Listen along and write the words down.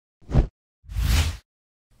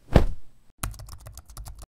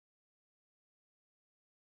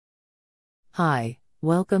Hi,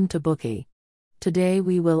 welcome to Bookie. Today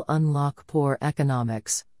we will unlock poor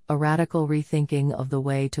economics, a radical rethinking of the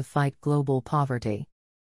way to fight global poverty.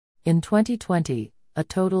 In 2020, a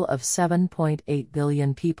total of 7.8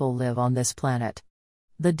 billion people live on this planet.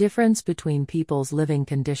 The difference between people's living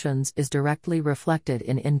conditions is directly reflected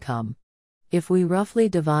in income. If we roughly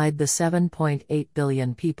divide the 7.8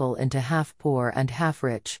 billion people into half poor and half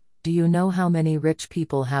rich, do you know how many rich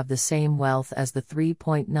people have the same wealth as the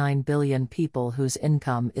 3.9 billion people whose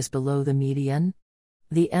income is below the median?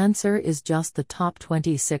 The answer is just the top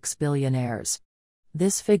 26 billionaires.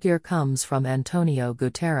 This figure comes from Antonio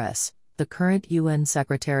Guterres, the current UN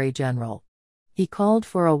Secretary General. He called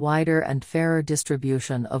for a wider and fairer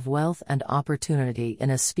distribution of wealth and opportunity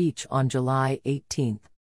in a speech on July 18.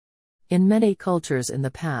 In many cultures in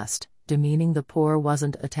the past, demeaning the poor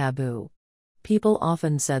wasn't a taboo. People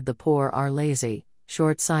often said the poor are lazy,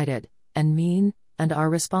 short-sighted, and mean, and are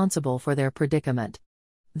responsible for their predicament.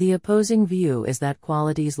 The opposing view is that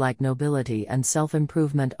qualities like nobility and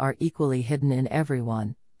self-improvement are equally hidden in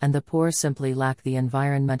everyone, and the poor simply lack the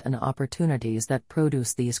environment and opportunities that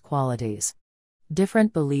produce these qualities.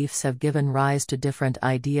 Different beliefs have given rise to different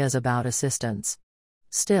ideas about assistance.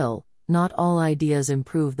 Still, not all ideas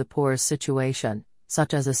improve the poor's situation,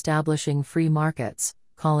 such as establishing free markets,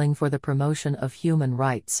 calling for the promotion of human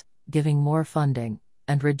rights, giving more funding,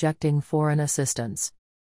 and rejecting foreign assistance.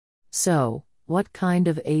 So, what kind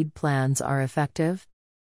of aid plans are effective?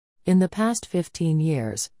 In the past 15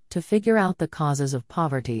 years, to figure out the causes of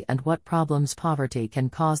poverty and what problems poverty can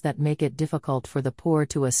cause that make it difficult for the poor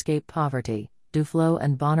to escape poverty, Duflo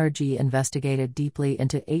and Banerjee investigated deeply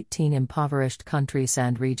into 18 impoverished countries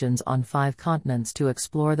and regions on 5 continents to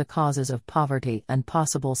explore the causes of poverty and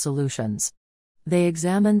possible solutions. They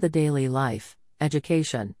examined the daily life,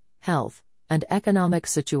 education, health, and economic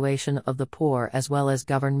situation of the poor as well as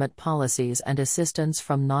government policies and assistance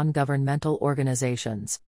from non-governmental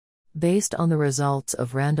organizations. Based on the results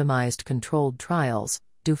of randomized controlled trials,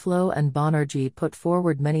 Duflo and Banerjee put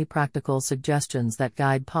forward many practical suggestions that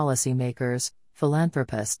guide policymakers,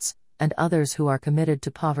 philanthropists, and others who are committed to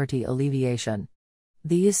poverty alleviation.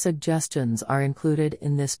 These suggestions are included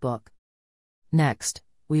in this book. Next,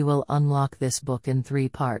 we will unlock this book in 3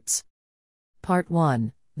 parts. Part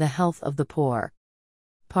 1, the health of the poor.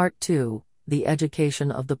 Part 2, the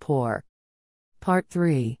education of the poor. Part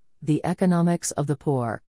 3, the economics of the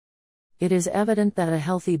poor. It is evident that a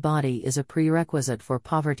healthy body is a prerequisite for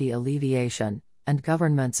poverty alleviation, and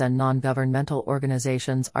governments and non-governmental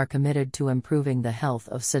organizations are committed to improving the health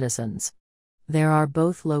of citizens. There are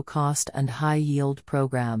both low-cost and high-yield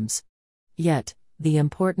programs. Yet, the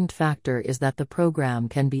important factor is that the program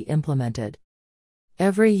can be implemented.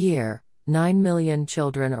 Every year, 9 million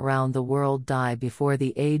children around the world die before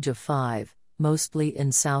the age of 5, mostly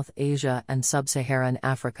in South Asia and Sub-Saharan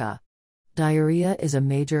Africa. Diarrhea is a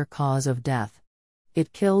major cause of death.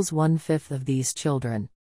 It kills 1/5 of these children.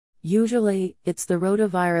 Usually, it's the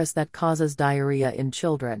rotavirus that causes diarrhea in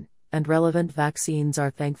children, and relevant vaccines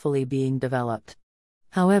are thankfully being developed.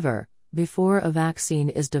 However, before a vaccine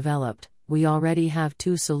is developed, we already have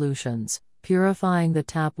 2 solutions: purifying the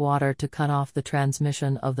tap water to cut off the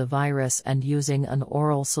transmission of the virus and using an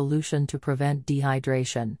oral solution to prevent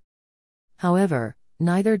dehydration. However,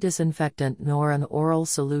 neither disinfectant nor an oral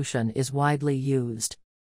solution is widely used.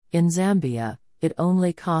 In Zambia, it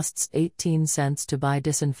only costs 18 cents to buy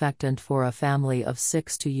disinfectant for a family of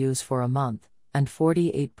 6 to use for a month, and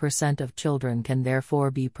 48% of children can therefore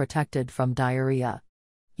be protected from diarrhea.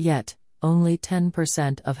 Yet, only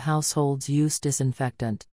 10% of households use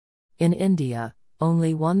disinfectant. In India,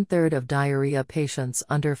 only 1/3 of diarrhea patients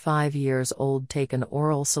under 5 years old take an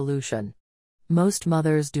oral solution. Most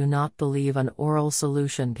mothers do not believe an oral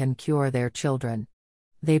solution can cure their children.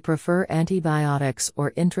 They prefer antibiotics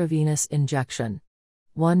or intravenous injection.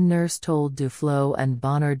 One nurse told Duflo and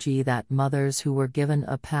Banerjee that mothers who were given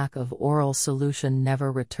a pack of oral solution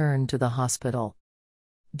never returned to the hospital.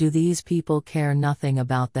 Do these people care nothing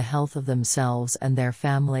about the health of themselves and their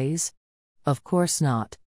families? Of course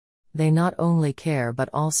not. They not only care but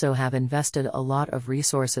also have invested a lot of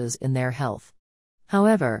resources in their health.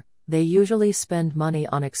 However, they usually spend money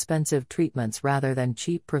on expensive treatments rather than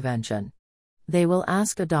cheap prevention. They will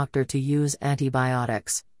ask a doctor to use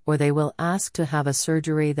antibiotics, or they will ask to have a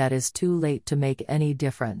surgery that is too late to make any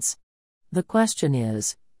difference. The question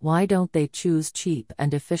is, why don't they choose cheap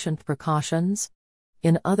and efficient precautions?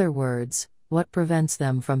 In other words, what prevents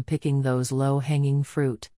them from picking those low-hanging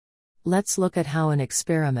fruit? Let's look at how an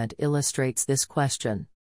experiment illustrates this question.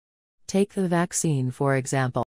 Take the vaccine for example.